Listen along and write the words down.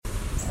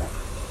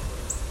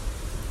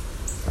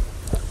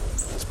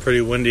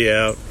Pretty windy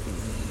out.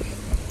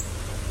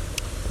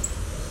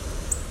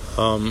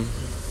 I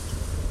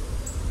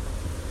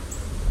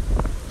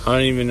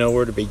don't even know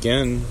where to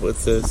begin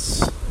with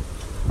this.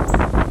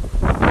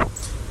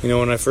 You know,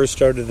 when I first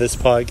started this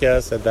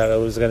podcast, I thought it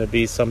was going to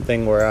be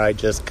something where I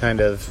just kind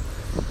of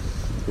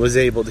was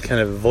able to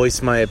kind of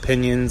voice my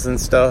opinions and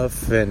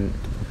stuff and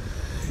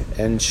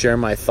share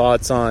my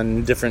thoughts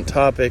on different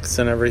topics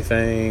and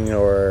everything,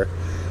 or,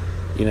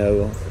 you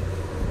know,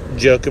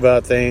 joke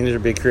about things or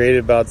be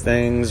creative about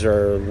things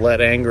or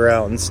let anger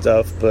out and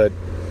stuff. But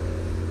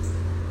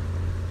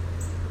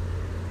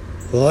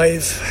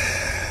life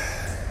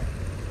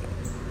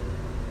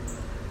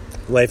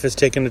has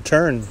taken a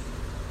turn.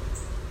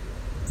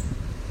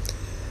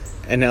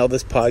 And now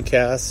this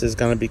podcast is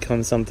going to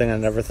become something I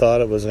never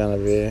thought it was going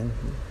to be.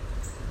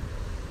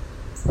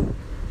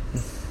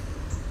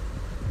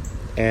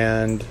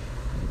 And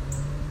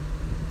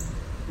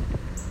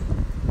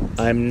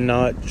I'm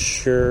not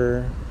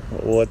sure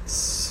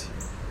what's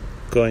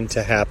going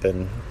to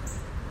happen.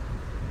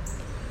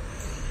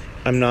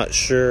 I'm not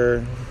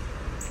sure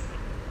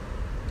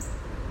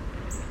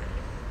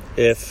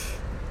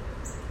if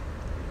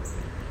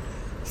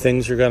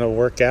things are going to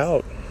work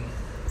out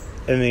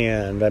in the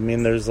end. I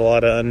mean, there's a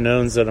lot of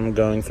unknowns that I'm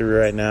going through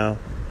right now.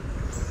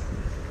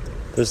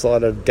 There's a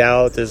lot of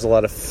doubt. There's a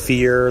lot of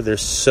fear.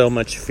 There's so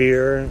much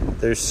fear.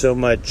 There's so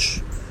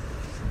much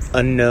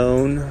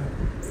unknown.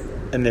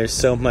 And there's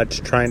so much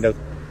trying to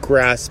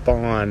grasp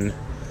on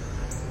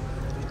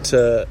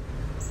to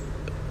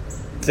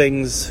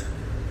things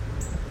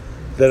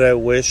that I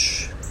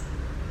wish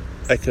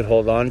I could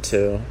hold on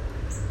to.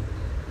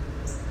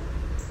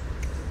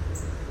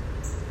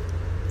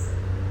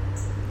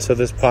 So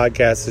this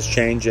podcast is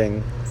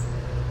changing,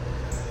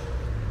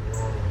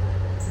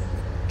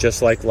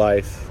 just like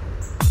life.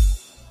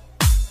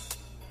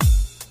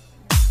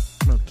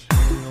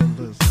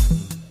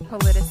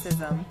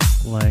 Politicism.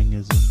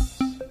 Langisms.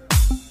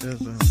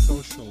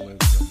 Socialism.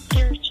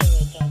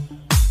 Spiritualism.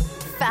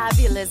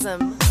 Fabulism.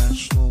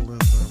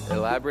 Nationalism.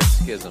 Elaborate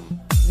schism.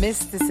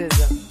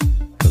 Mysticism.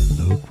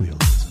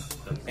 Colloquialism.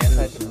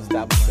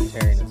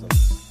 Anti-establishmentarianism.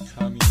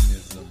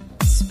 Communism.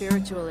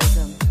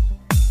 Spiritualism.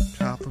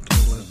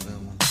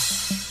 Capitalism.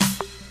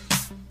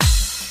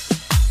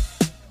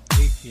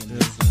 Atheism.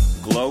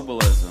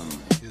 Globalism.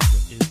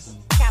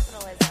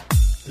 Capitalism.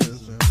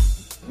 Ism.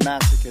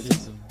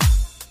 Masochism.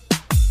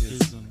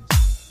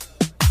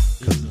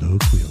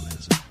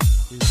 Colloquialism.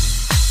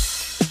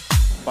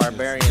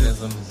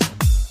 Barbarianism.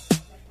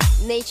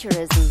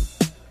 Naturism.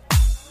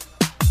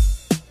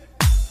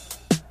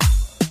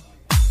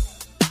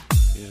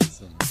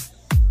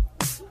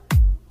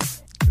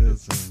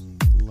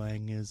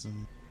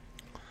 Langism.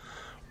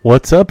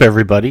 What's up,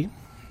 everybody?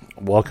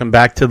 Welcome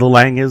back to the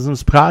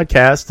Langisms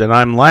podcast, and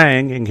I'm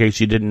Lang, in case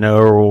you didn't know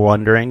or were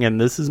wondering,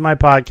 and this is my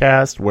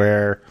podcast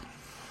where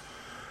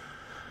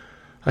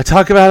I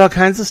talk about all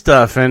kinds of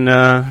stuff, and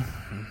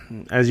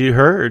as you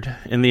heard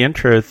in the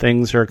intro,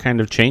 things are kind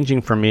of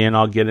changing for me, and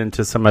I'll get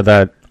into some of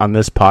that on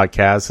this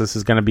podcast. This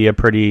is going to be a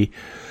pretty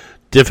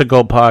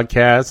difficult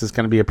podcast. It's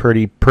going to be a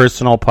pretty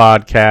personal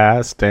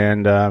podcast,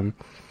 and I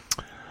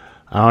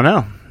don't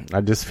know. I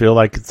just feel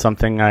like it's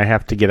something I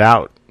have to get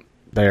out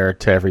there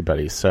to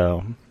everybody,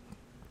 so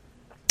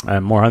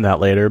more on that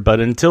later.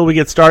 But until we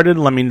get started,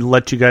 let me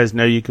let you guys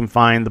know you can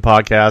find the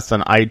podcast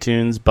on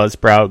iTunes,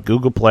 Buzzsprout,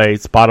 Google Play,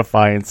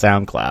 Spotify, and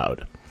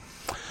SoundCloud.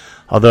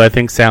 Although I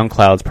think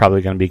SoundCloud's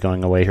probably going to be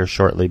going away here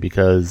shortly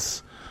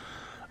because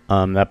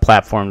that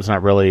platform's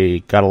not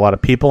really got a lot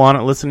of people on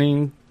it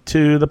listening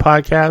to the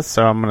podcast,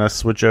 so I'm going to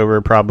switch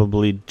over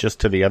probably just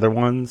to the other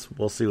ones.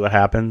 We'll see what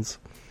happens.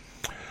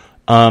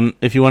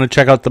 If you want to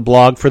check out the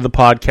blog for the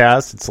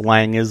podcast, it's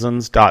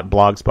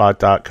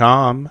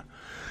langisms.blogspot.com.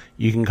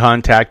 You can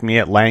contact me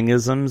at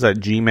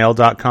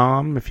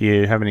langisms@gmail.com if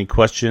you have any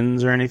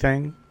questions or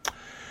anything.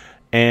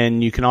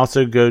 And you can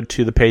also go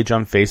to the page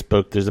on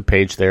Facebook. There's a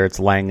page there. It's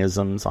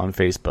Langisms on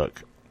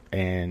Facebook.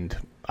 And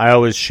I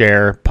always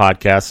share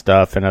podcast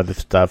stuff and other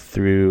stuff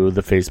through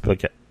the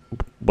Facebook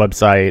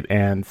website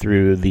and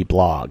through the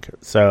blog.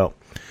 So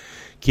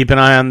keep an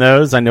eye on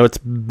those. I know it's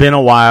been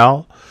a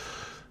while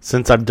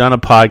since I've done a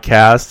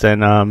podcast,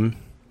 and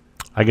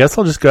I guess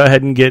I'll just go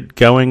ahead and get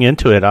going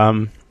into it.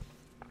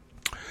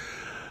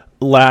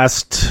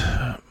 Let's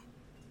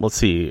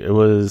see, it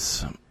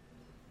was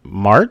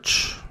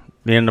March,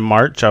 the end of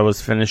March, I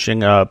was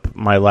finishing up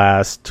my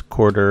last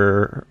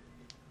quarter,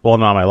 well,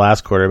 not my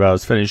last quarter, but I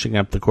was finishing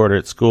up the quarter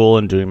at school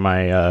and doing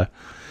my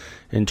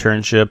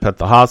internship at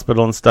the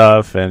hospital and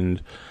stuff,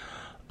 and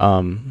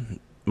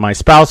my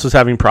spouse was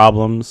having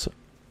problems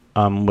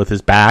with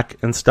his back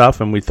and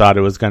stuff, and we thought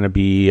it was going to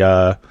be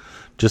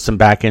just some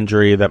back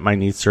injury that might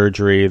need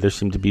surgery. There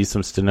seemed to be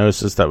some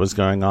stenosis that was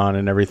going on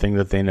and everything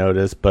that they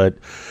noticed, but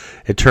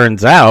it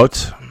turns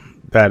out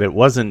that it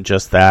wasn't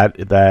just that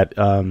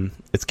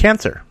it's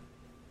cancer.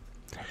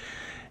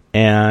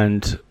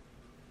 And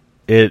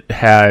it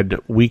had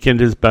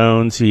weakened his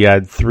bones. He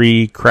had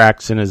 3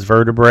 cracks in his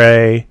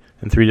vertebrae,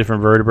 in 3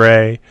 different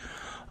vertebrae.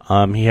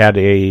 He had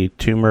a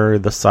tumor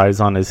the size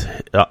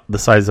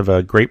of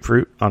a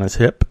grapefruit on his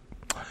hip.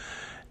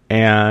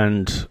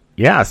 And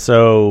yeah,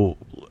 so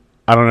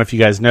I don't know if you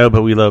guys know,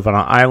 but we live on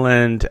an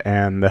island,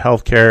 and the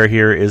healthcare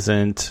here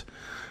isn't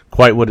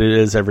quite what it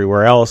is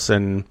everywhere else.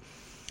 And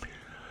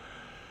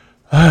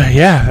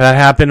yeah, that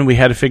happened. We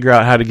had to figure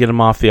out how to get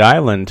him off the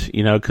island,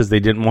 because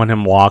they didn't want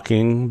him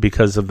walking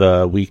because of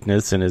the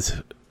weakness in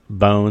his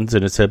bones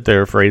and his hip.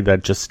 They're afraid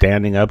that just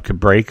standing up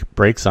could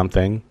break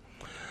something.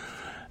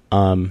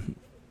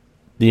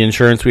 The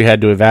insurance we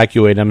had to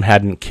evacuate him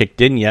hadn't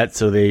kicked in yet,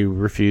 so they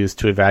refused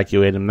to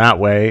evacuate him that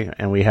way,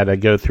 and we had to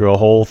go through a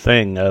whole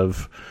thing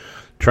of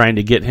trying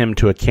to get him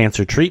to a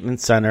cancer treatment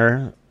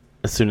center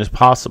as soon as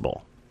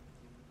possible.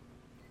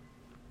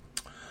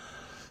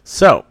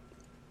 So,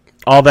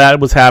 all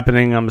that was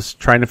happening. I was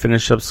trying to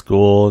finish up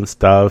school and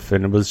stuff,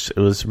 and it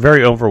was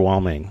very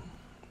overwhelming.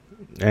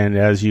 And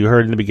as you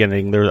heard in the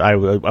beginning, I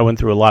went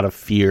through a lot of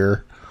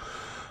fear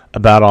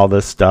about all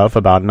this stuff,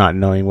 about not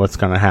knowing what's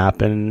going to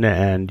happen.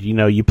 And,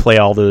 you play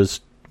all those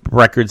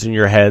records in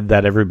your head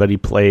that everybody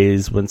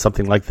plays when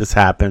something like this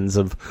happens,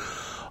 of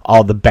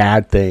all the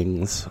bad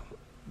things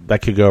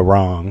that could go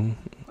wrong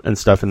and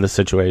stuff in this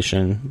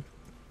situation.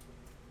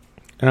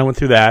 And I went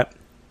through that.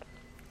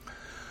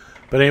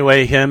 But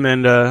anyway, him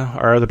and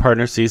our other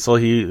partner, Cecil,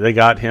 they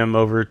got him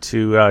over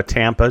to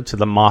Tampa, to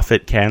the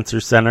Moffitt Cancer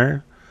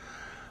Center.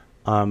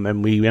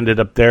 And we ended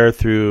up there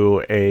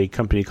through a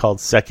company called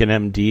Second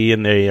MD,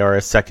 and they are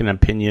a second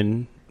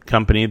opinion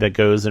company that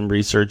goes and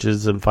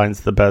researches and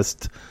finds the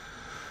best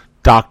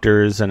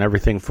doctors and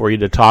everything for you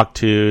to talk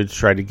to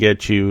try to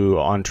get you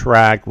on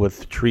track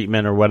with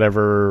treatment or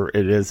whatever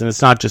it is. And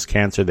it's not just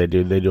cancer they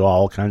do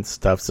all kinds of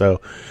stuff. So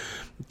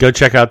go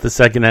check out the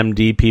Second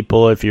MD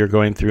people if you're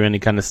going through any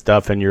kind of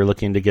stuff and you're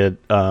looking to get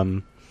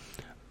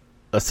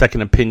a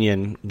second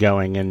opinion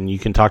going, and you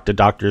can talk to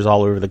doctors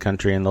all over the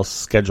country and they'll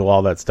schedule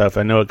all that stuff.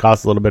 I know it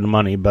costs a little bit of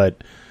money,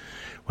 but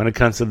when it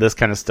comes to this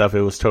kind of stuff,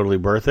 it was totally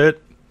worth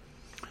it.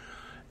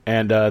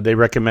 And they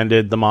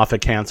recommended the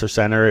Moffitt Cancer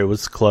Center. It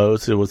was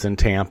close. It was in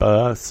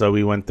Tampa, so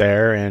we went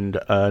there. And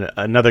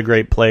another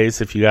great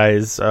place, if you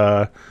guys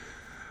are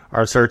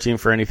searching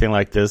for anything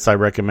like this, I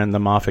recommend the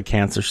Moffitt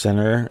Cancer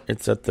Center.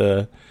 It's at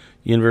the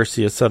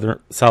University of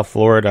South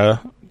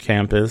Florida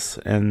campus,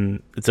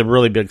 and it's a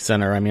really big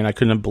center. I mean, I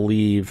couldn't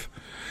believe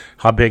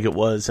how big it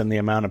was and the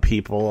amount of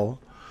people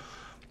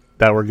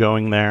that were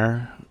going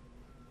there,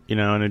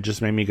 and it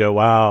just made me go,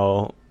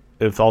 wow,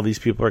 if all these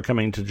people are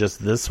coming to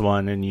just this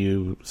one and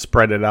you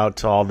spread it out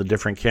to all the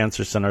different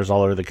cancer centers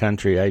all over the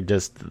country,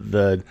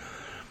 the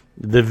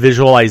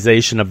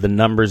visualization of the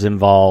numbers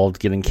involved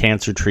getting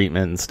cancer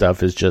treatment and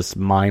stuff is just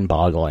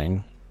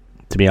mind-boggling,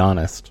 to be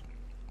honest.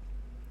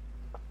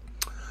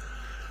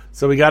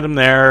 So we got him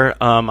there.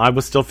 I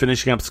was still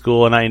finishing up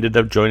school, and I ended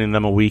up joining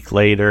them a week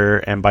later.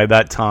 And by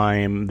that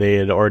time, they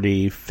had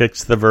already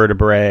fixed the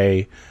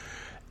vertebrae,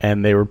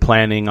 and they were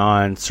planning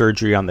on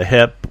surgery on the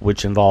hip,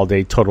 which involved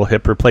a total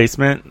hip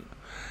replacement,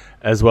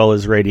 as well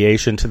as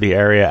radiation to the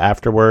area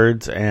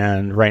afterwards.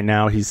 And right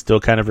now, he's still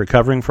kind of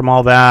recovering from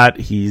all that.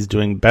 He's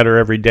doing better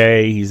every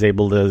day. He's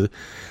able to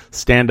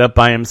stand up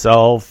by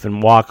himself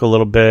and walk a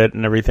little bit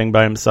and everything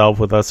by himself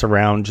with us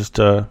around just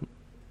to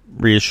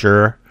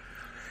reassure.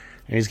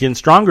 And he's getting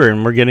stronger,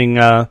 and we're getting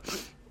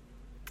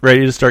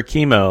ready to start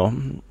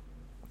chemo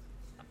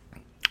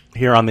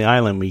here on the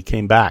island. We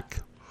came back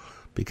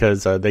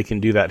because they can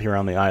do that here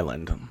on the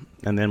island.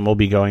 And then we'll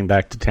be going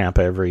back to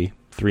Tampa every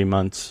 3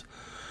 months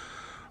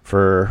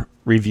for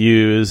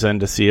reviews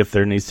and to see if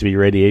there needs to be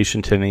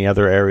radiation to any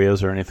other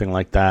areas or anything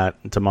like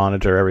that to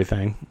monitor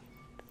everything.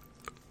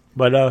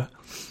 But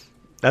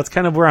that's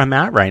kind of where I'm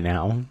at right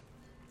now.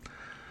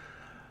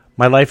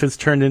 My life has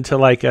turned into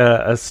like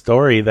a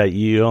story that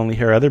you only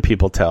hear other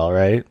people tell,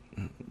 right?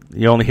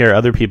 You only hear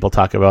other people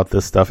talk about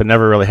this stuff. It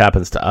never really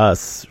happens to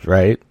us,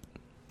 right?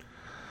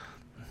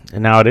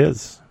 And now it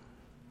is.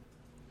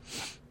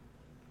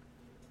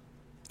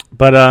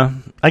 But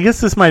I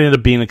guess this might end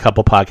up being a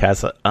couple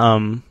podcasts.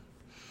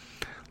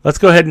 Let's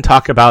go ahead and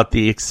talk about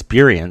the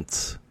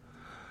experience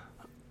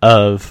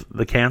of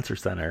the cancer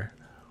center.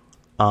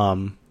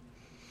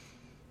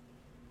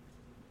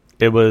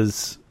 It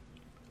was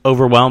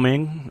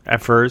overwhelming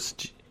at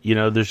first.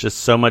 There's just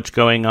so much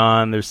going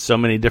on. There's so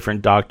many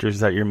different doctors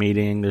that you're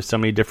meeting. There's so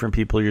many different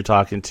people you're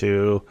talking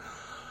to.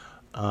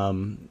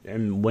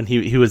 And when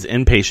he was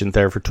inpatient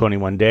there for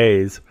 21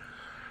 days,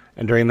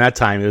 and during that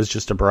time, it was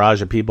just a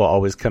barrage of people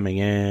always coming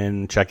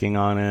in, checking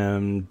on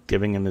him,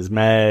 giving him his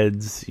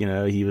meds.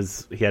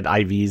 He had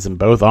IVs in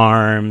both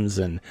arms,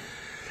 and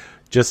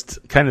just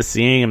kind of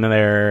seeing him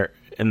there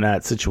in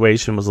that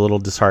situation was a little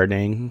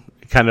disheartening.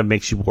 It kind of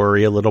makes you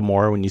worry a little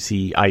more when you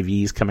see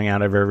IVs coming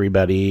out of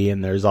everybody,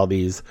 and there's all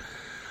these,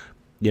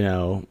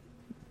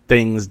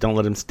 things. Don't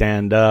let him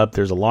stand up.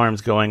 There's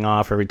alarms going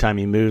off every time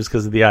he moves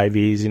because of the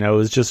IVs.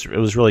 It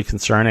was really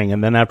concerning.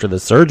 And then after the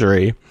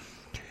surgery,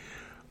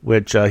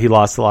 which he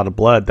lost a lot of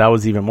blood, that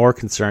was even more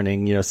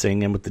concerning,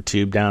 seeing him with the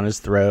tube down his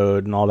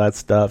throat and all that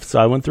stuff. So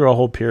I went through a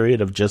whole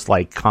period of just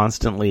like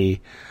constantly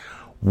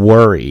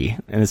worry.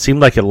 And it seemed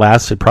like it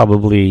lasted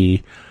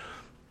probably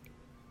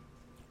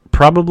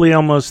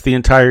almost the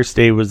entire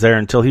stay was there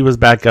until he was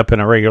back up in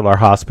a regular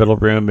hospital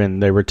room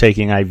and they were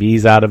taking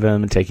IVs out of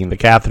him and taking the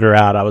catheter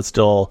out. I was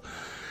still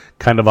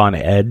kind of on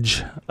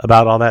edge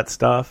about all that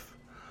stuff,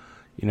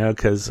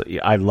 because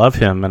I love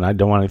him and I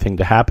don't want anything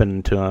to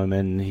happen to him.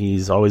 And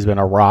he's always been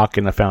a rock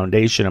and a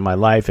foundation in my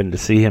life. And to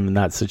see him in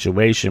that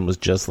situation was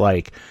just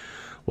like,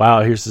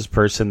 wow, here's this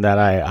person that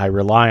I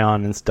rely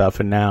on and stuff.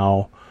 And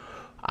now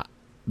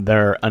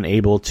they're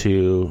unable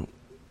to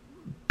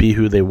be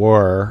who they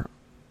were.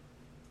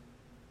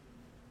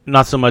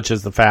 Not so much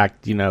as the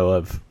fact,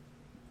 of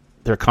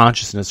their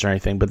consciousness or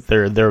anything, but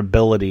their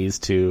abilities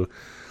to,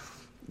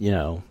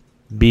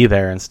 be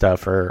there and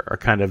stuff are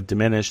kind of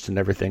diminished and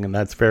everything. And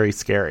that's very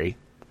scary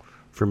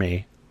for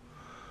me.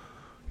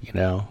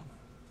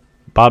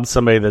 Bob's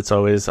somebody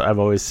I've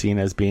always seen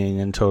as being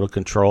in total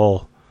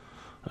control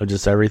of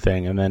just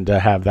everything. And then to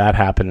have that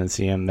happen and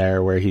see him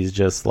there where he's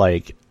just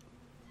like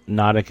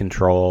not in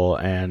control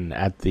and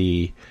at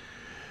the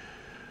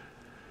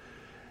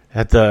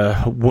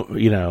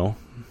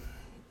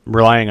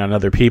relying on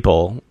other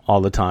people all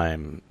the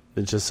time.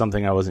 It's just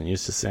something I wasn't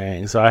used to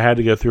saying. So I had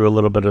to go through a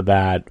little bit of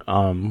that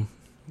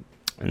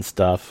and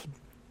stuff.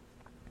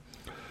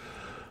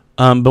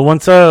 But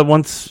once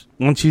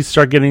you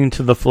start getting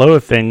into the flow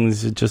of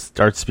things, it just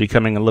starts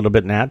becoming a little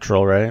bit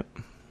natural, right?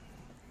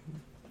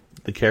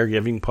 The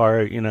caregiving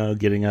part,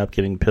 getting up,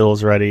 getting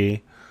pills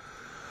ready,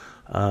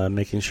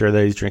 making sure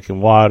that he's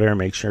drinking water,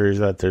 make sure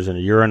that there's a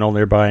urinal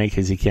nearby in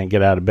case he can't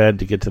get out of bed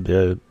to get to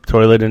the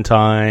toilet in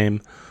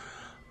time.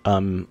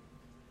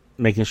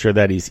 Making sure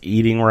that he's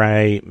eating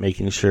right,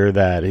 making sure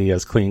that he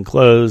has clean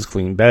clothes,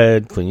 clean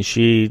bed, clean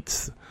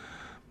sheets,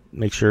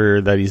 make sure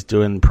that he's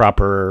doing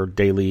proper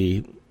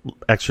daily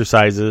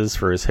exercises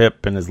for his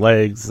hip and his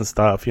legs and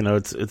stuff.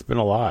 It's been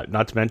a lot,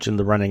 not to mention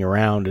the running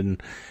around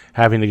and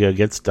having to go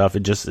get stuff.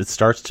 It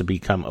starts to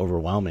become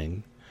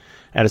overwhelming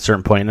at a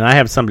certain point. And I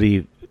have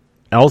somebody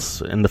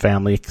else in the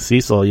family,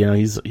 Cecil,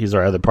 he's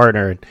our other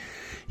partner, and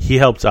he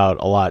helps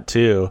out a lot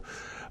too.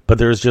 But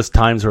there's just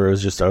times where it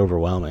was just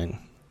overwhelming,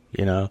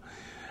 and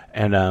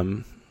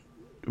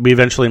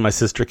my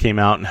sister came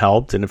out and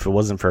helped. And if it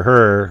wasn't for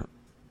her,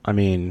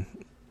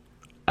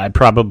 I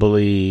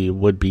probably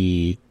would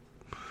be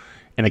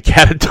in a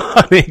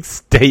catatonic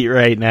state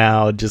right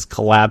now, just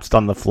collapsed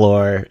on the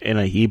floor in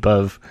a heap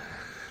of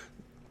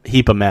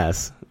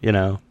mess,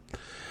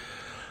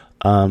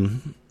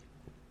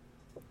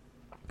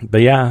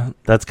 But yeah,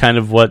 that's kind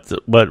of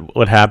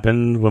what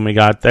happened when we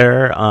got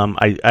there.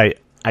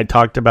 I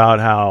talked about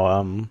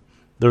how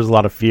there was a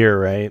lot of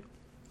fear, right?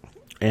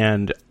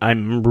 And I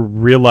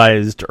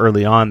realized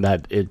early on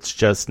that it's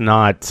just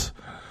not.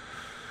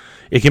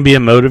 It can be a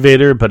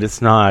motivator, but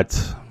it's not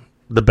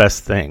the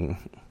best thing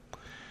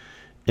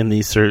in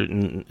these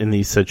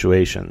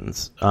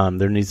situations.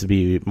 There needs to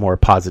be more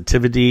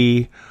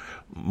positivity,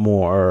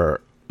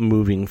 more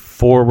moving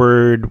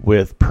forward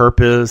with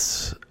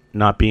purpose,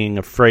 not being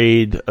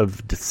afraid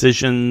of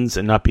decisions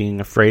and not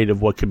being afraid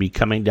of what could be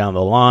coming down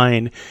the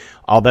line.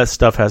 All that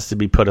stuff has to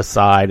be put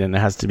aside and it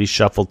has to be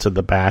shuffled to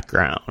the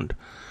background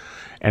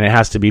and it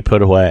has to be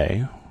put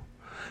away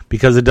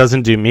because it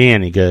doesn't do me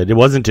any good. It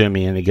wasn't doing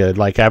me any good.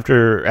 Like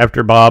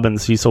after Bob and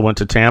Cecil went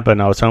to Tampa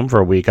and I was home for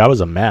a week, I was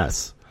a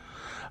mess.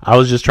 I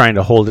was just trying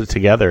to hold it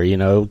together,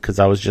 because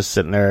I was just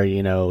sitting there,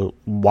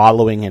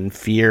 wallowing in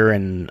fear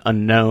and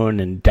unknown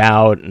and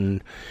doubt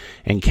and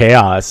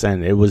chaos,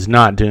 and it was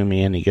not doing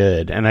me any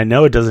good. And I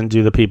know it doesn't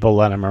do the people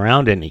that I'm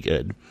around any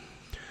good,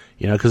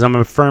 because I'm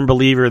a firm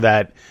believer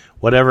that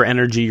whatever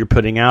energy you're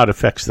putting out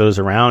affects those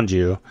around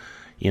you,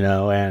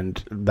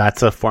 and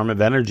that's a form of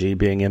energy,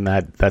 being in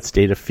that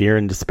state of fear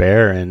and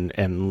despair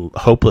and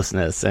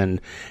hopelessness.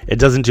 And it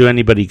doesn't do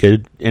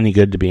anybody any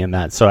good to be in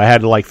that. So I had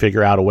to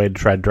figure out a way to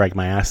try to drag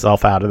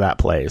myself out of that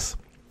place.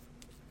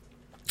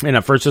 And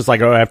at first it's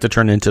like, I have to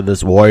turn into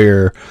this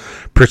warrior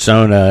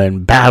persona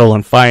and battle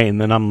and fight.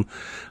 And then I'm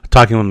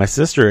talking with my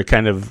sister. It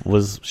kind of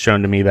was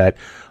shown to me that,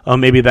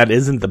 maybe that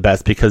isn't the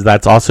best, because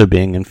that's also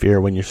being in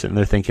fear when you're sitting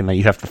there thinking that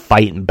you have to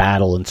fight and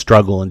battle and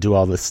struggle and do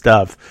all this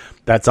stuff.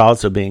 That's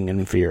also being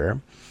in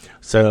fear.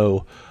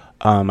 So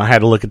I had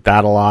to look at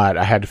that a lot.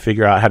 I had to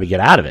figure out how to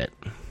get out of it.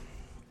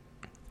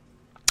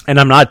 And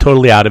I'm not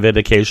totally out of it.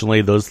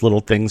 Occasionally those little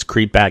things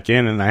creep back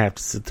in and I have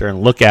to sit there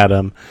and look at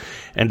them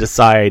and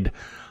decide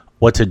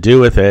what to do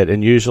with it.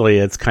 And usually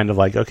it's kind of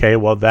like, okay,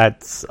 well,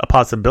 that's a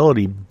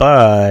possibility,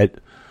 but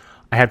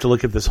I have to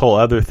look at this whole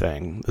other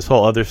thing, this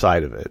whole other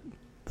side of it,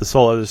 this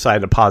whole other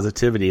side of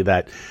positivity,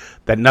 that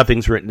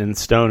nothing's written in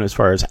stone as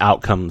far as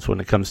outcomes when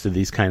it comes to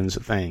these kinds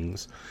of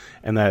things.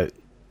 And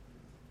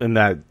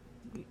that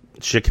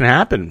shit can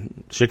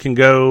happen. Shit can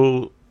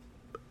go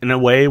in a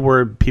way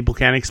where people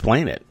can't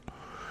explain it.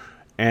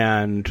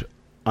 And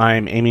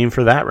I'm aiming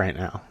for that right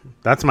now.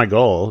 That's my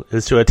goal,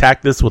 is to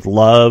attack this with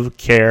love,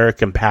 care,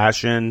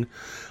 compassion,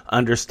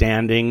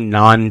 understanding,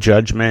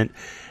 non-judgment,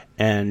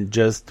 and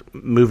just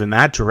move in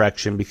that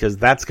direction, because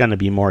that's going to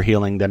be more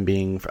healing than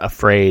being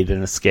afraid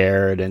and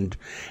scared and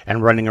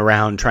running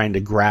around trying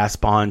to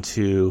grasp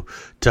onto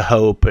to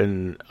hope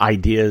and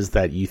ideas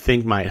that you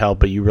think might help,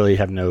 but you really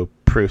have no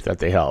proof that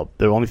they help.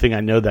 The only thing I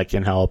know that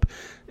can help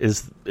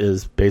is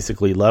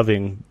basically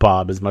loving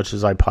Bob as much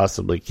as I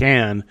possibly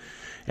can,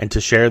 and to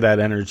share that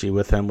energy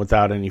with him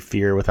without any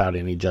fear, without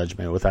any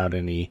judgment, without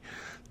any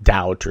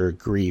doubt or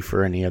grief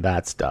or any of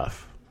that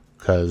stuff,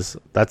 because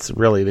that's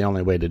really the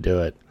only way to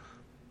do it.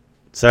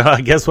 So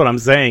I guess what I'm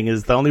saying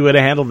is the only way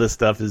to handle this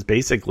stuff is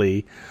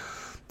basically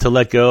to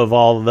let go of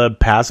all the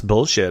past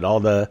bullshit, all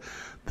the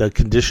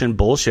conditioned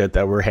bullshit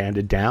that we're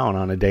handed down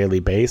on a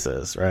daily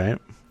basis, right?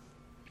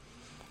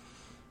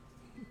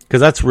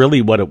 Because that's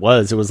really what it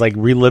was. It was like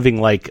reliving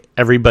like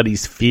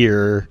everybody's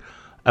fear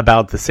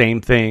about the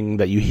same thing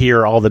that you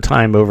hear all the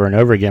time over and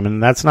over again.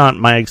 And that's not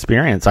my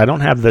experience. I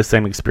don't have the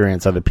same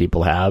experience other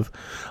people have.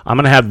 I'm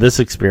going to have this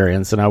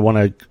experience, and I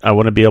want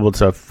to be able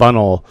to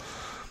funnel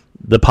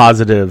the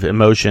positive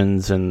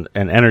emotions and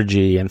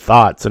energy and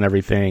thoughts and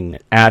everything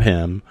at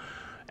him,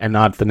 and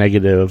not the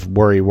negative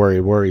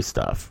worry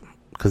stuff,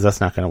 because that's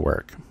not going to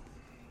work.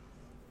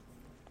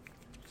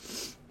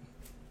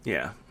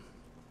 Yeah.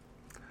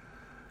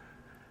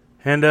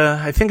 And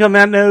I think on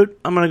that note,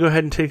 I'm going to go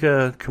ahead and take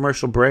a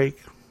commercial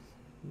break,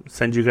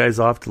 send you guys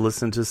off to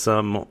listen to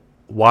some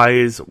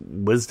wise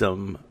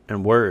wisdom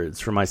and words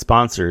from my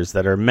sponsors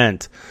that are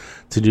meant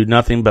to do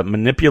nothing but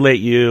manipulate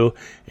you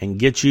and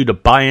get you to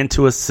buy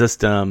into a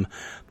system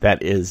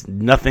that is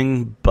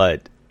nothing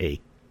but a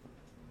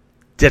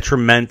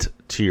detriment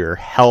to your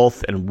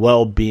health and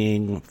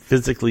well-being,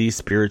 physically,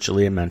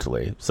 spiritually, and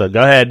mentally. So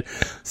go ahead,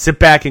 sit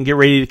back and get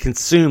ready to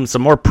consume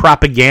some more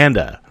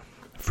propaganda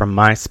from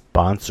my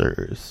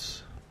sponsors.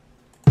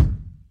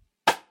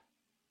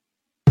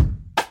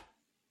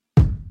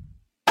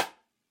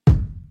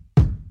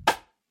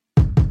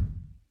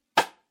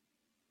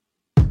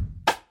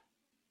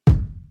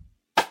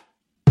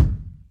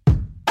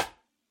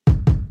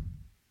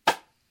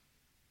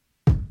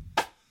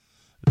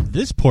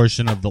 This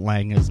portion of the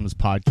Langisms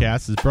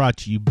podcast is brought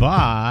to you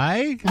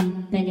by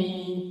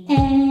Company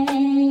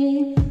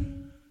A.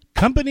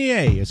 Company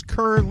A is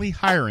currently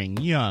hiring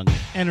young,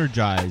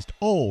 energized,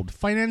 old,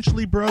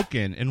 financially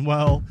broken, and,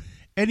 well,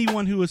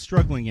 anyone who is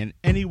struggling in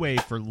any way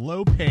for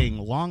low-paying,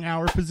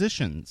 long-hour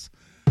positions.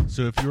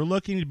 So if you're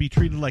looking to be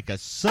treated like a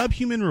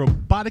subhuman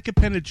robotic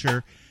appendage,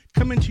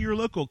 come into your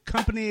local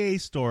Company A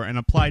store and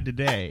apply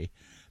today.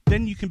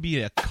 Then you can be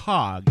a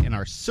cog in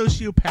our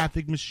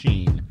sociopathic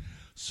machine.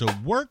 So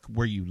work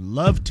where you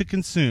love to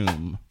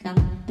consume.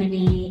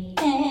 Company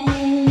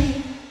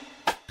A.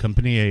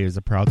 Company A is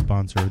a proud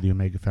sponsor of the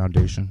Omega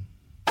Foundation.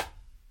 All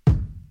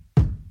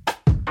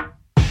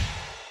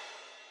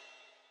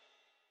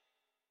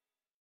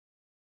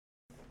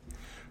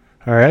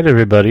right,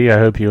 everybody. I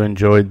hope you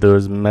enjoyed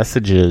those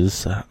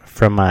messages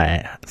from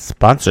my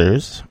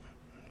sponsors,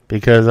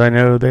 because I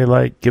know they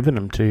like giving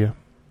them to you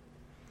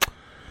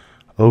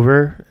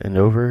over and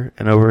over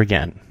and over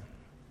again.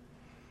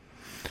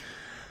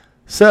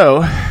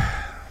 So,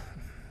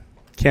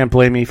 can't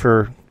blame me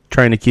for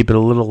trying to keep it a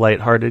little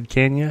lighthearted,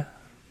 can you?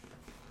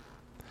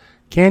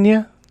 Can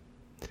you?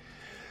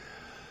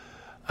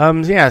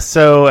 Yeah,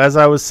 so as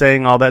I was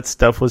saying, all that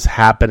stuff was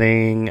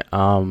happening.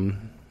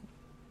 And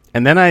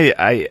then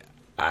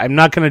I'm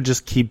not going to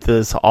just keep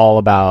this all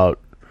about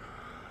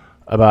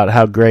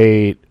how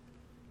great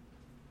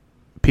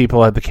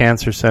people at the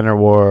cancer center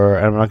were.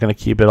 I'm not going to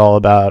keep it all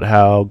about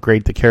how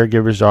great the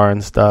caregivers are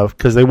and stuff,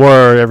 because they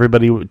were.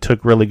 Everybody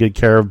took really good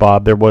care of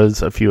Bob. There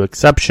was a few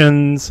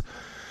exceptions,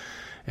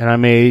 and I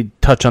may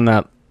touch on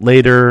that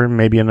later,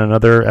 maybe in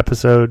another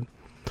episode.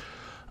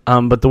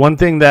 But the one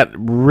thing that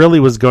really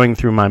was going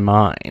through my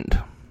mind,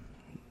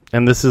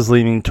 and this is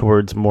leaning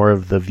towards more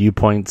of the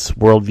viewpoints,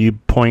 world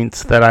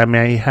viewpoints that I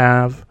may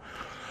have,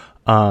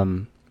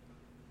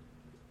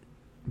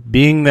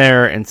 being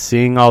there and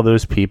seeing all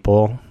those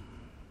people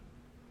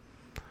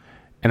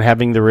and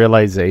having the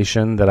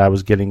realization that I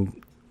was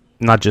getting,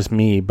 not just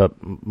me, but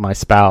my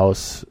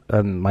spouse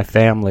and my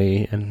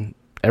family and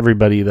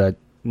everybody that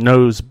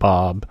knows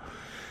Bob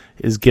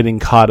is getting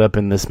caught up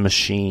in this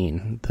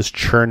machine, this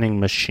churning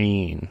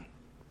machine.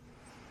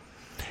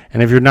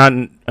 And if you're not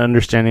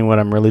understanding what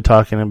I'm really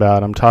talking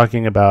about, I'm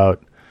talking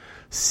about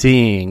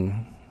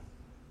seeing,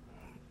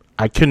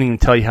 I couldn't even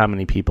tell you how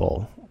many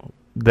people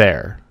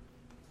there.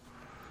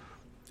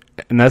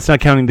 And that's not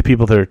counting the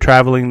people that are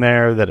traveling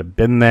there, that have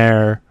been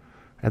there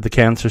at the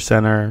cancer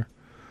center,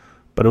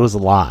 but it was a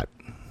lot.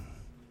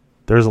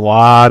 There's a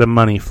lot of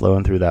money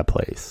flowing through that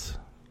place.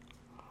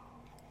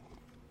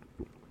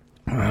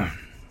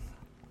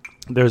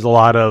 There's a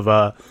lot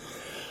of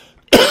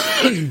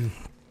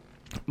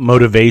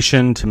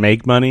motivation to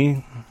make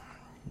money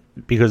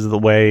because of the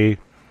way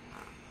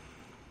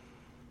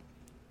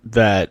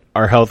that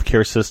our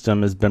healthcare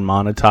system has been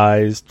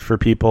monetized for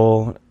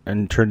people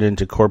and turned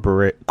into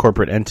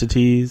corporate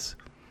entities.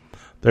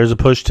 There's a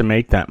push to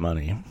make that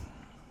money.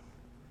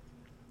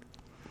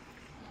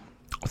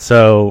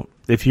 So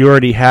if you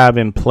already have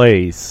in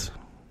place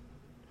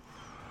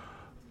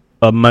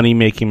a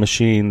money-making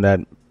machine that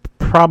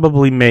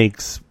probably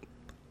makes,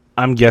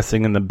 I'm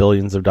guessing, in the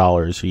billions of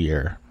dollars a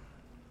year,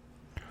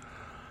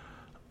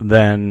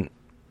 then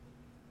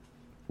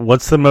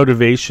what's the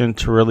motivation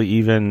to really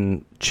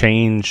even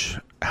change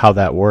how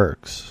that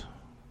works?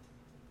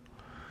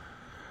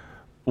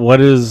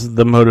 What is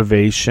the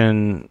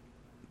motivation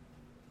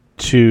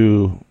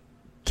to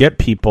get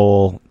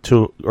people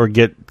to, or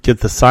get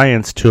the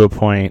science to a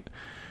point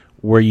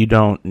where you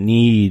don't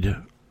need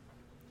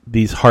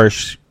these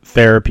harsh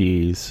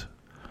therapies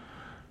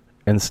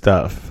and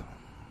stuff?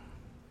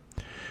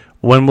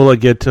 When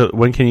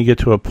can you get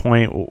to a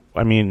point?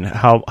 I mean,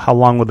 how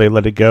long will they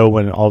let it go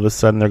when all of a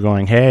sudden they're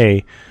going,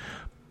 hey,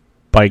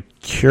 by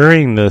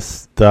curing this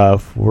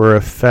stuff, we're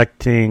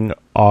affecting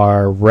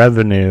our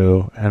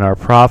revenue and our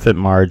profit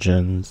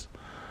margins.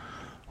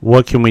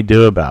 What can we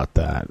do about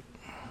that?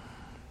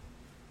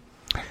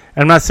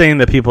 I'm not saying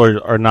that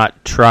people are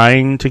not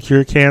trying to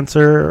cure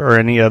cancer or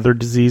any other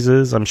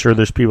diseases. I'm sure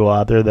there's people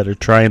out there that are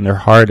trying their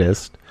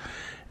hardest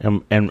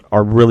and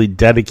are really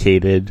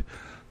dedicated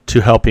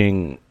to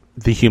helping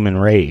the human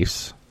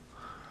race.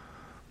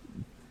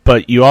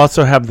 But you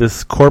also have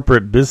this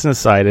corporate business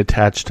side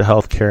attached to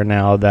healthcare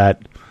now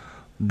that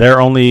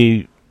their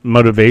only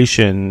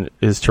motivation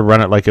is to run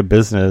it like a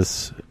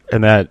business,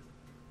 and that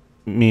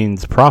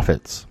means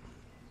profits.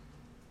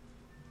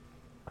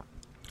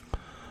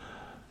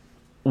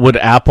 Would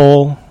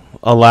Apple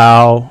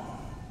allow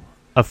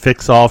a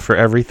fix-all for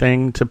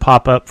everything to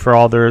pop up for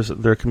all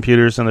their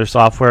computers and their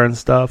software and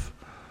stuff?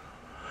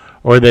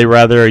 Or would they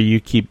rather you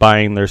keep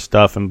buying their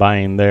stuff and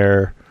buying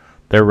their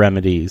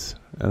remedies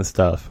and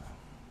stuff?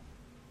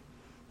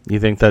 You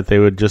think that they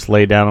would just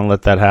lay down and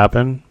let that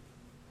happen?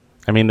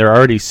 I mean, they're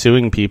already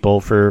suing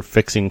people for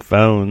fixing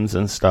phones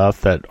and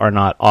stuff that are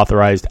not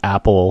authorized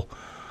Apple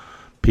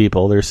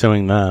people. They're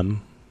suing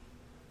them.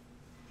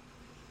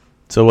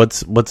 So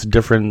what's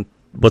different?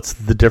 What's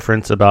the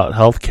difference about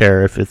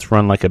healthcare if it's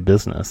run like a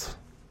business?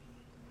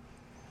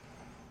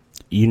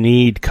 You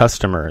need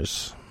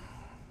customers.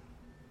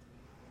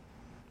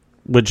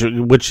 Which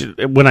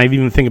when I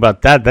even think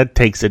about that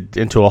takes it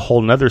into a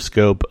whole nother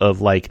scope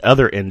of like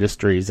other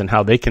industries and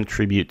how they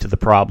contribute to the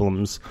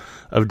problems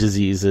of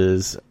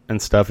diseases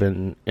and stuff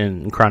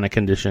in chronic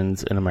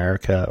conditions in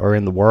America or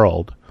in the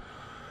world.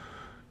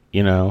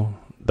 You know,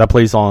 that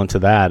plays all into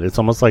that. It's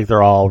almost like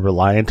they're all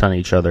reliant on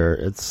each other.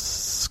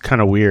 It's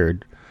kind of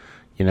weird,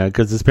 you know,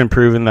 because it's been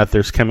proven that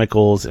there's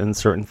chemicals in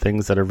certain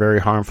things that are very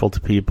harmful to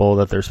people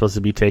that they're supposed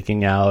to be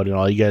taking out, and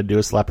all you got to do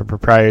is slap a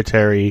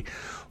proprietary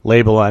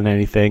label on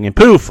anything, and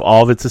poof,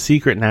 all of it's a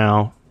secret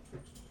now.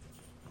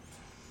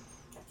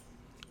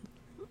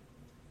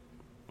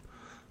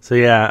 So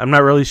yeah, I'm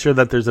not really sure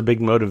that there's a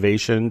big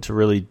motivation to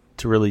really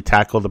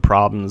tackle the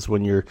problems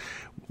when you're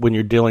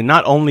dealing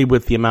not only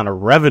with the amount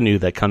of revenue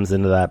that comes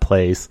into that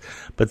place,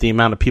 but the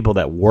amount of people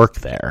that work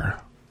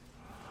there.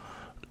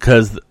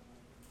 Because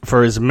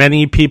for as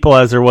many people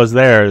as there was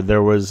a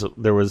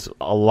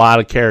lot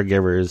of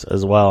caregivers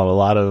as well, and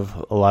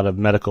a lot of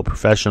medical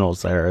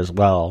professionals there as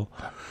well.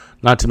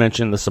 Not to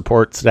mention the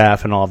support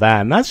staff and all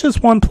that. And that's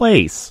just one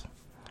place.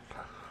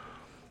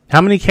 How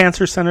many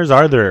cancer centers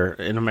are there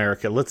in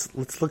America?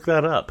 Let's look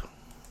that up.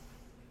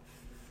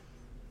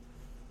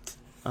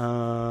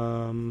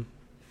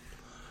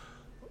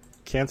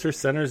 Cancer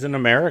centers in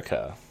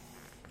America.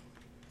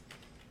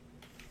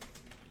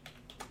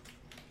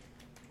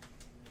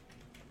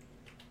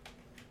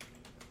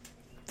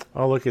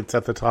 Oh, look, it's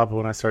at the top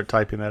when I start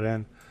typing that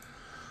in.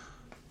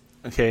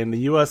 Okay, in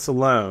the U.S.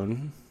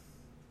 alone,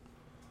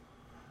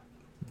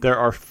 there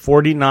are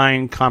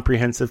 49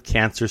 comprehensive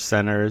cancer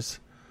centers,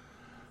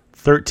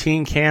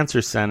 13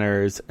 cancer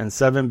centers, and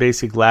 7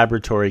 basic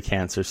laboratory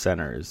cancer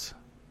centers.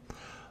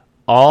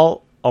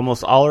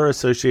 Almost all are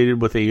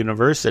associated with a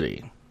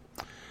university.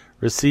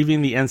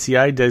 Receiving the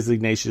NCI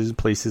designation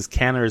places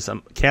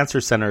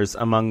cancer centers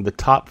among the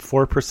top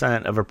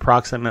 4% of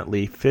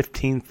approximately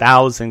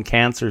 15,000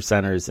 cancer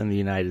centers in the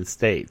United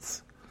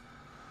States.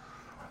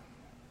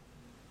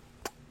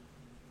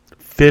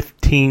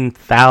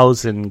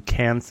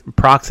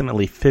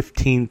 Approximately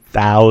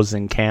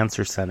 15,000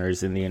 cancer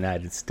centers in the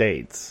United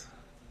States.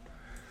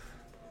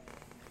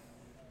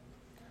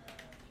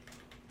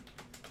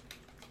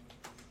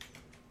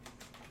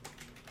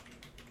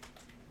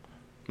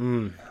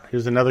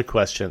 Here's another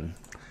question.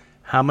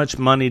 How much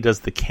money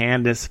does the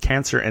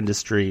cancer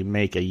industry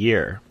make a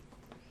year?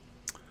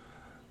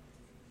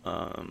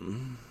 It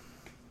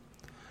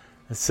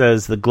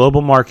says the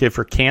global market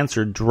for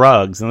cancer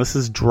drugs, and this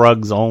is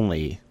drugs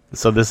only.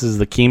 So this is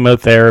the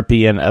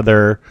chemotherapy and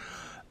other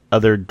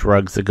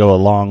drugs that go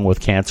along with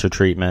cancer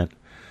treatment.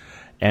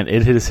 And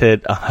it has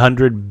hit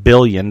 $100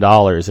 billion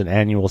in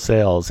annual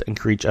sales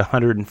and reached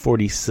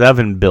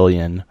 $147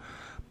 billion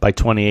by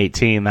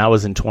 2018. That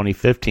was in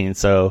 2015.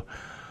 So,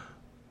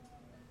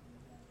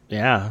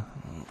 yeah.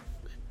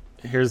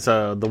 Here's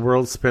the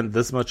world spent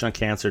this much on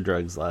cancer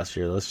drugs last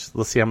year. Let's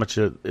see how much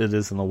it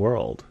is in the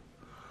world.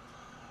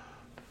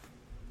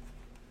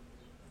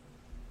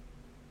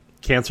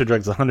 cancer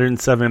drugs,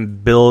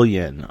 107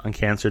 billion on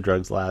cancer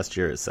drugs last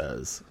year, it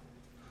says.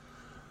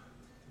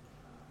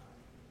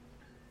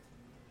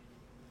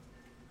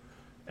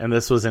 And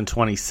this was in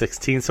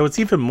 2016, so it's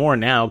even more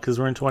now because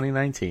we're in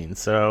 2019.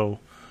 So,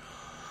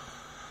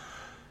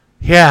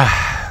 yeah,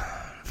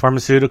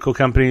 pharmaceutical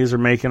companies are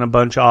making a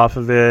bunch off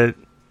of it.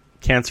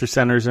 Cancer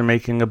centers are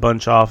making a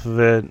bunch off of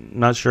it.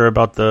 Not sure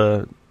about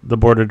the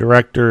board of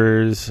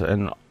directors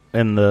and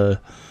the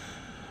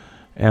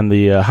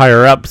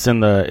higher ups in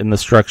the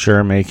structure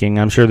are making.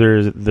 I'm sure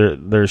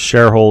there's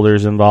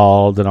shareholders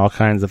involved and all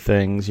kinds of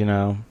things, you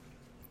know.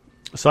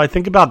 So I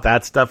think about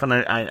that stuff, and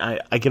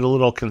I get a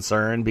little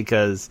concerned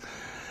because,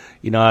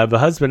 you know, I have a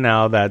husband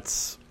now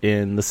that's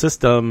in the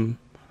system,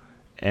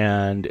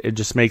 and it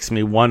just makes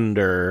me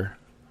wonder,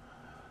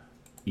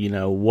 you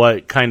know,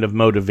 what kind of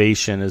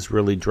motivation is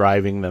really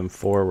driving them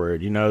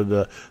forward. You know,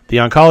 the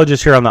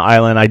oncologist here on the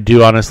island, I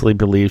do honestly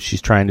believe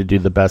she's trying to do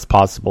the best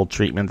possible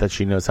treatment that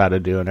she knows how to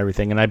do and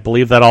everything. And I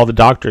believe that all the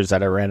doctors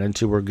that I ran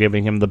into were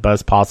giving him the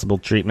best possible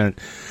treatment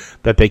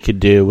that they could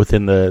do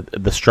within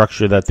the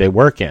structure that they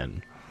work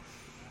in,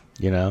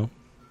 you know.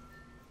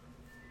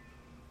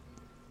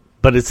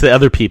 But it's the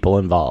other people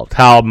involved.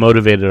 How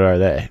motivated are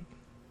they?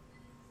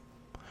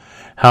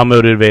 How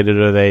motivated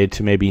are they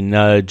to maybe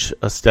nudge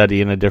a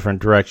study in a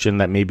different direction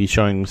that may be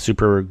showing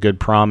super good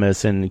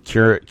promise in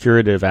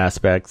curative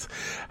aspects?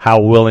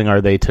 How willing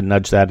are they to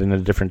nudge that in a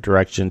different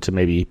direction to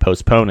maybe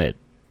postpone it?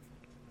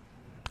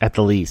 At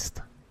the least.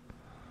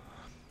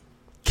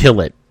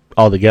 Kill it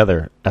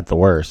altogether at the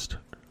worst,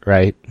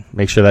 right?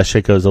 Make sure that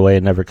shit goes away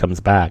and never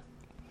comes back.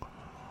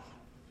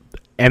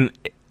 And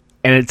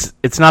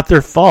it's not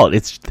their fault.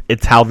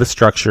 It's how the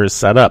structure is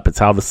set up. It's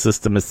how the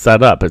system is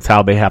set up. It's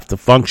how they have to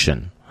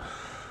function.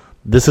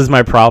 This is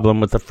my problem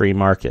with the free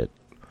market,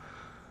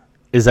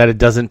 is that it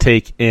doesn't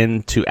take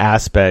into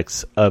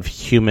aspects of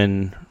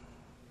human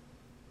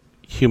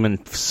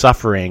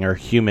suffering or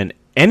human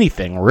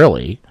anything,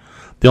 really.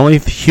 The only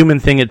human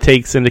thing it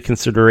takes into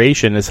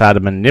consideration is how to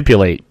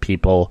manipulate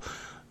people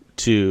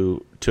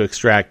to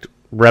extract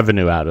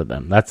revenue out of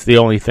them. That's the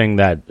only thing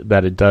that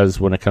it does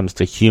when it comes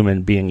to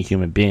being a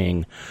human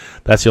being.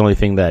 That's the only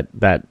thing that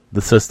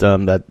the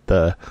system, that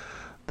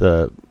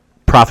the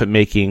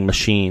profit-making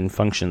machine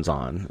functions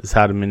on, is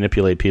how to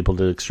manipulate people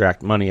to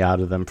extract money out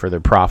of them for their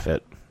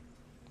profit.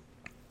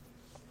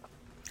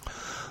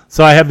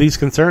 So I have these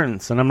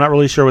concerns, and I'm not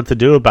really sure what to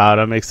do about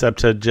them,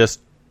 except to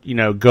just, you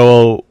know,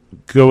 go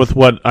with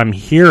what I'm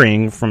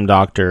hearing from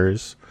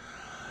doctors,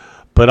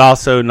 but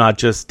also not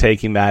just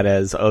taking that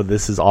as, oh,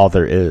 this is all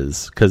there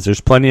is, because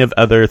there's plenty of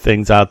other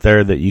things out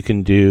there that you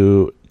can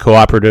do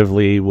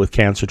cooperatively with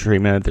cancer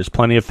treatment. There's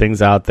plenty of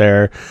things out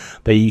there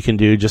that you can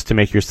do just to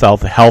make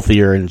yourself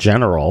healthier in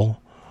general,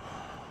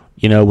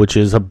 you know, which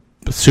is a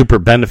super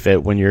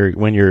benefit when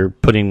you're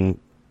putting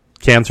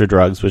cancer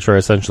drugs, which are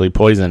essentially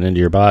poison, into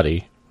your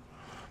body,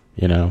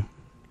 you know.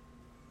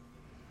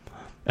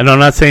 And I'm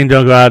not saying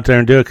don't go out there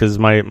and do it, because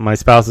my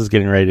spouse is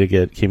getting ready to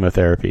get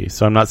chemotherapy.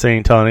 So I'm not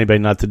saying tell anybody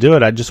not to do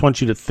it. I just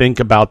want you to think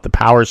about the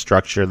power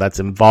structure that's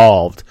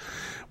involved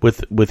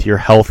with your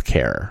health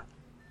care.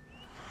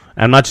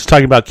 I'm not just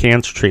talking about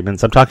cancer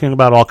treatments. I'm talking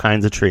about all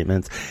kinds of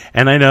treatments.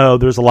 And I know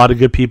there's a lot of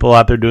good people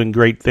out there doing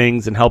great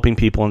things and helping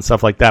people and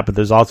stuff like that, but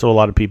there's also a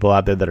lot of people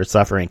out there that are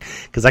suffering.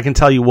 Because I can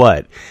tell you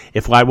what,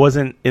 if we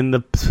weren't in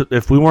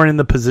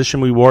the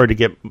position we were to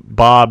get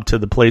Bob to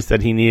the place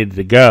that he needed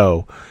to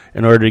go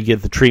in order to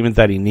get the treatment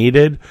that he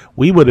needed,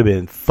 we would have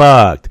been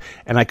fucked.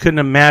 And I couldn't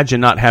imagine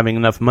not having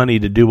enough money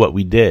to do what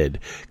we did.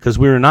 Because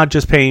we were not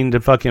just paying to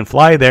fucking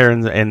fly there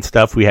and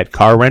stuff. We had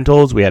car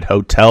rentals, we had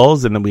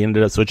hotels, and then we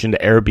ended up switching to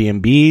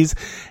Airbnbs.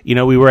 You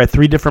know, we were at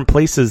 3 different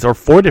places or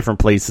 4 different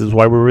places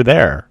while we were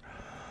there.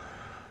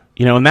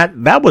 You know, and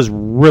that was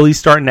really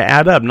starting to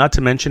add up, not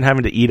to mention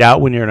having to eat out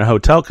when you're in a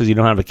hotel because you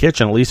don't have a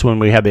kitchen. At least when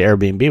we had the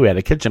Airbnb, we had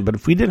a kitchen. But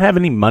if we didn't have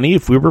any money,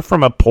 if we were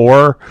from a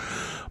poor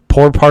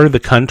part of the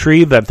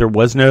country, that there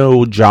was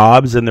no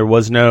jobs and there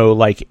was no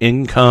like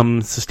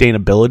income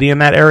sustainability in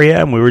that area,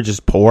 and we were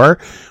just poor,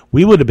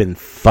 we would have been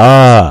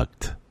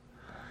fucked.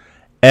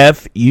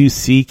 Fucked,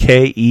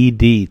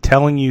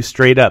 telling you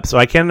straight up. So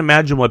I can't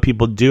imagine what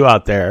people do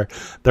out there.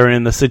 They're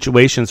in the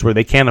situations where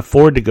they can't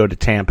afford to go to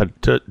Tampa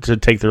to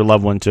take their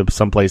loved one to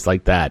someplace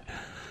like that.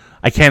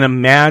 I can't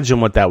imagine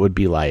what that would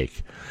be like.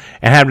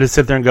 And having to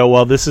sit there and go,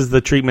 well, this is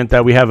the treatment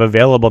that we have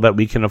available that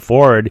we can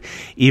afford,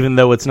 even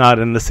though it's not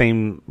in the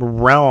same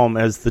realm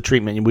as the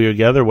treatment we would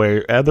get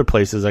other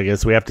places. I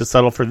guess we have to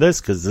settle for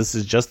this because this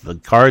is just the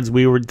cards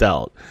we were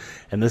dealt,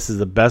 and this is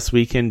the best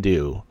we can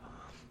do.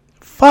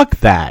 Fuck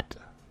that.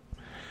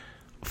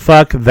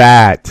 Fuck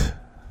that.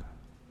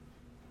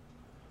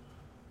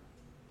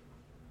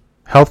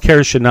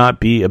 Healthcare should not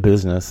be a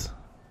business.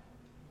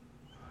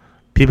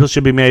 People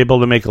should be able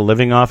to make a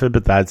living off it,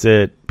 but that's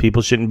it.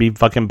 People shouldn't be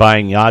fucking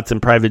buying yachts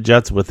and private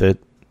jets with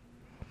it.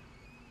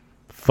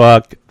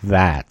 Fuck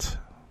that.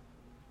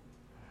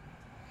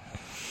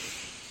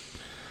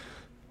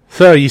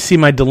 So you see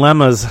my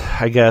dilemmas,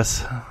 I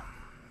guess.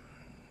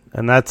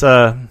 And that's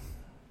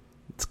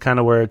it's kind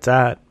of where it's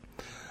at.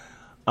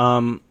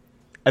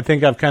 I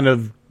think I've kind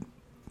of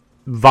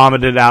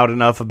vomited out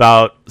enough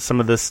about some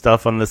of this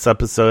stuff on this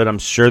episode. I'm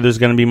sure there's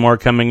going to be more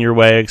coming your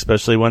way,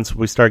 especially once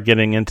we start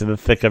getting into the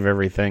thick of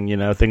everything. You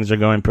know, things are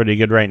going pretty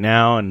good right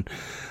now, and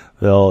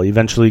they'll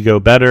eventually go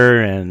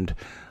better, and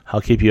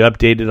I'll keep you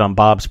updated on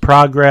Bob's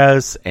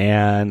progress,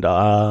 and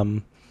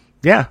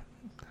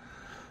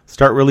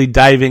start really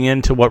diving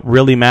into what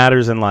really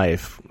matters in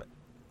life,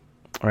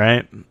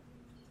 right?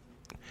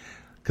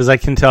 Because I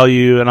can tell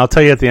you, and I'll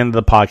tell you at the end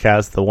of the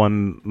podcast, the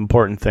one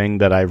important thing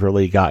that I've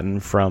really gotten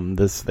from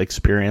this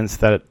experience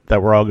that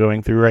we're all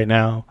going through right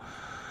now,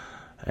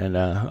 and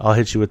I'll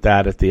hit you with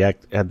that at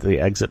the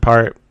exit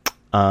part.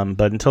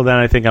 But until then,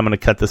 I think I'm going to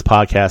cut this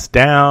podcast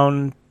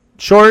down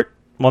short.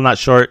 Well, not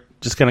short.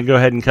 Just going to go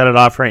ahead and cut it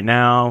off right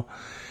now,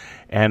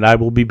 and I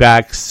will be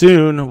back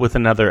soon with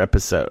another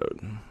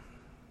episode.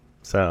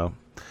 So,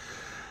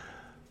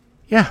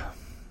 yeah.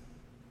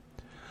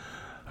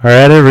 All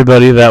right,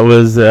 everybody, that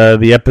was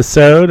the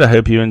episode. I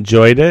hope you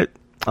enjoyed it.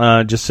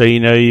 Just so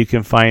you know, you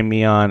can find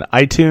me on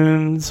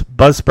iTunes,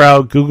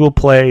 Buzzsprout, Google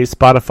Play,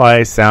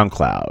 Spotify,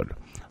 SoundCloud.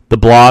 The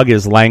blog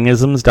is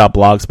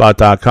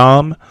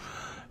langisms.blogspot.com.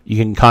 You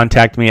can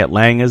contact me at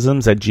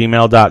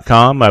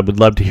langisms@gmail.com. I would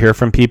love to hear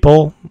from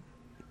people.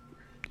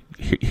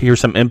 Hear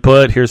some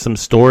input, hear some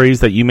stories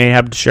that you may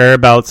have to share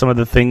about some of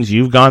the things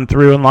you've gone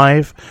through in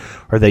life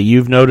or that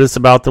you've noticed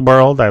about the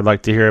world. I'd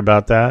like to hear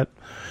about that.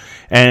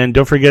 And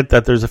don't forget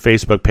that there's a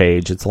Facebook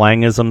page. It's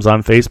Langisms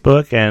on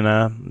Facebook,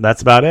 and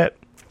that's about it.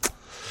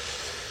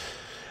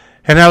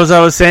 And as I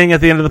was saying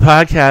at the end of the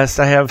podcast,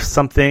 I have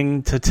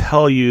something to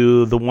tell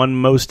you. The one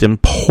most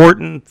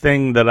important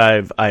thing that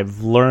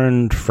I've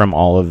learned from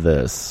all of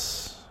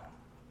this,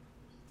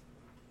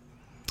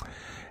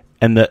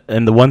 and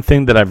the one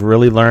thing that I've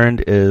really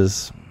learned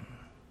is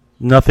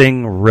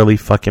nothing really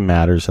fucking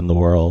matters in the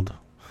world.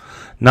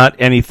 Not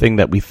anything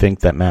that we think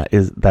that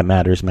matters.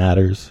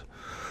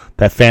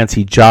 That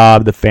fancy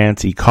job, the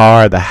fancy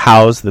car, the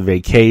house, the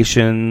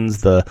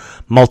vacations, the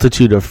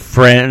multitude of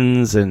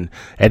friends and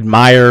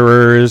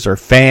admirers or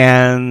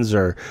fans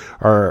or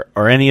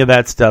any of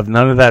that stuff.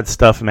 None of that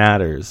stuff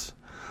matters.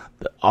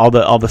 All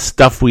the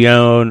stuff we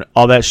own,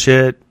 all that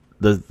shit,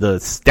 the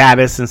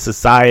status in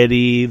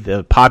society,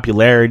 the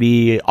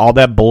popularity, all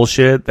that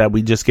bullshit that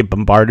we just get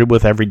bombarded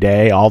with every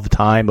day, all the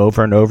time,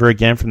 over and over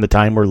again from the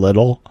time we're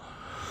little.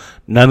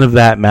 None of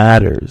that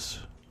matters.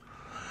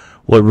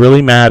 What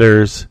really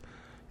matters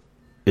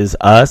is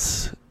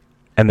us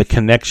and the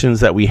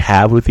connections that we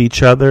have with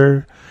each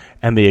other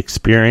and the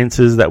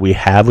experiences that we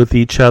have with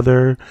each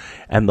other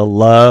and the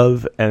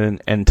love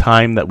and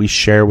time that we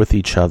share with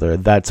each other.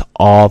 That's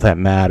all that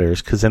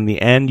matters, because in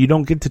the end, you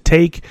don't get to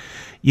take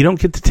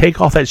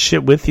all that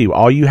shit with you.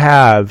 All you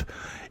have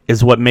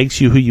is what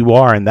makes you who you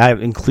are, and that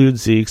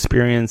includes the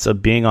experience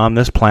of being on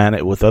this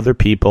planet with other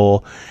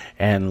people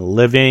and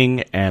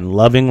living and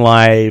loving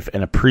life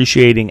and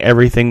appreciating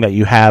everything that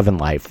you have in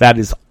life. That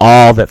is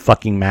all that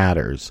fucking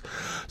matters.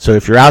 So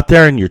if you're out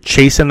there and you're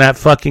chasing that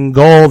fucking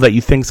goal that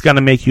you think's going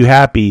to make you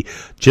happy,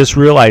 just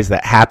realize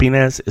that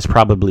happiness is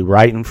probably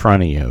right in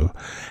front of you.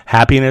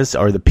 Happiness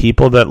are the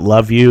people that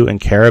love you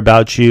and care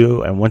about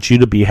you and want you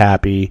to be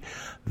happy.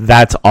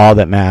 That's all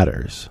that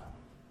matters.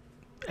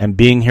 And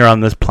being here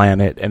on this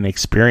planet and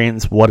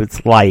experience what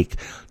it's like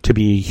to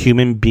be a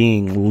human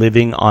being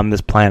living on this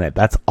planet,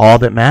 that's all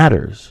that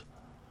matters.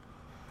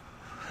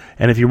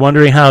 And if you're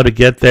wondering how to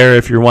get there,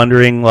 if you're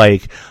wondering,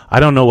 like, I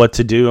don't know what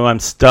to do, I'm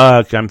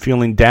stuck, I'm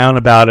feeling down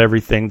about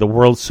everything, the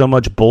world's so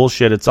much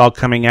bullshit, it's all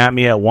coming at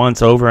me at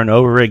once over and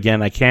over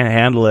again, I can't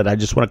handle it, I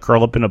just want to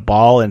curl up in a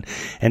ball and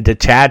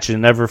detach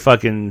and never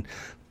fucking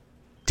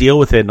deal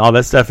with it and all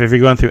that stuff. If you're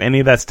going through any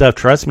of that stuff,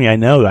 trust me, I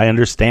know, I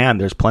understand.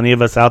 There's plenty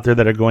of us out there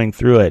that are going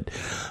through it.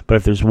 But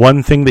if there's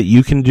one thing that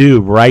you can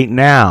do right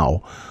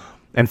now,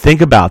 and think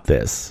about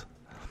this,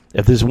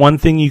 if there's one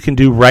thing you can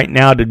do right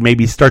now to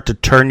maybe start to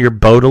turn your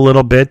boat a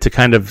little bit, to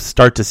kind of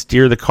start to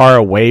steer the car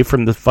away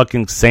from the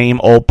fucking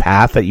same old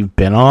path that you've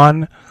been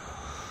on,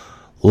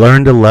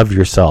 learn to love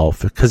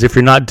yourself. Because if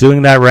you're not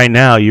doing that right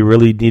now, you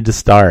really need to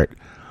start.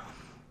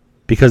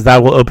 Because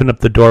that will open up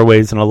the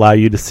doorways and allow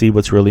you to see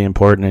what's really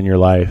important in your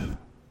life.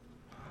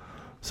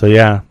 So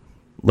yeah,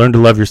 learn to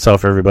love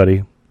yourself,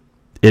 everybody.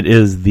 It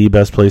is the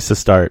best place to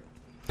start.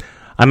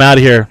 I'm out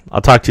of here. I'll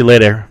talk to you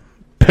later.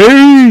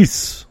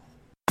 Peace!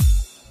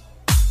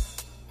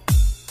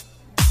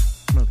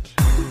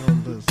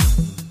 Materialism.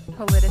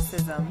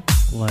 Politicism.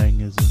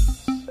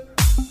 Langisms.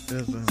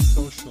 Ism.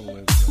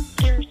 Socialism.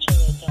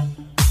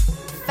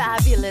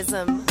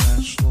 Fabulism.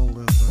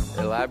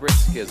 Nationalism. Elaborate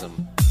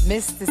schism.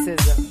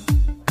 Mysticism.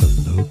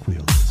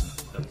 Colloquialism.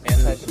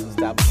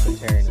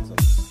 Anti-establishmentarianism.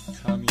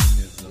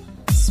 Communism.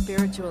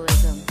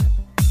 Spiritualism.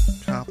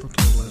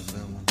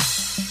 Capitalism.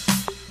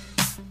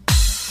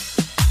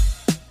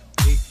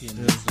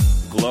 Atheism.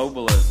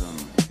 Globalism.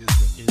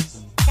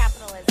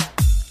 Capitalism.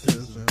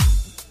 Ism.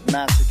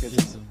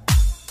 Masochism.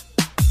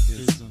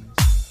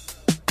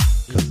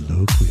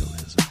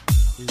 Colloquialism.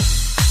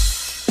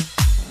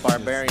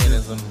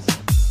 Barbarianism.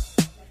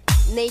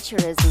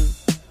 Naturism.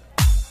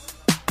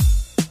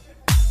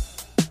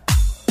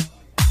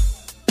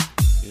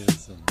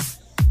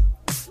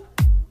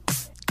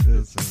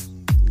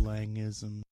 slangism.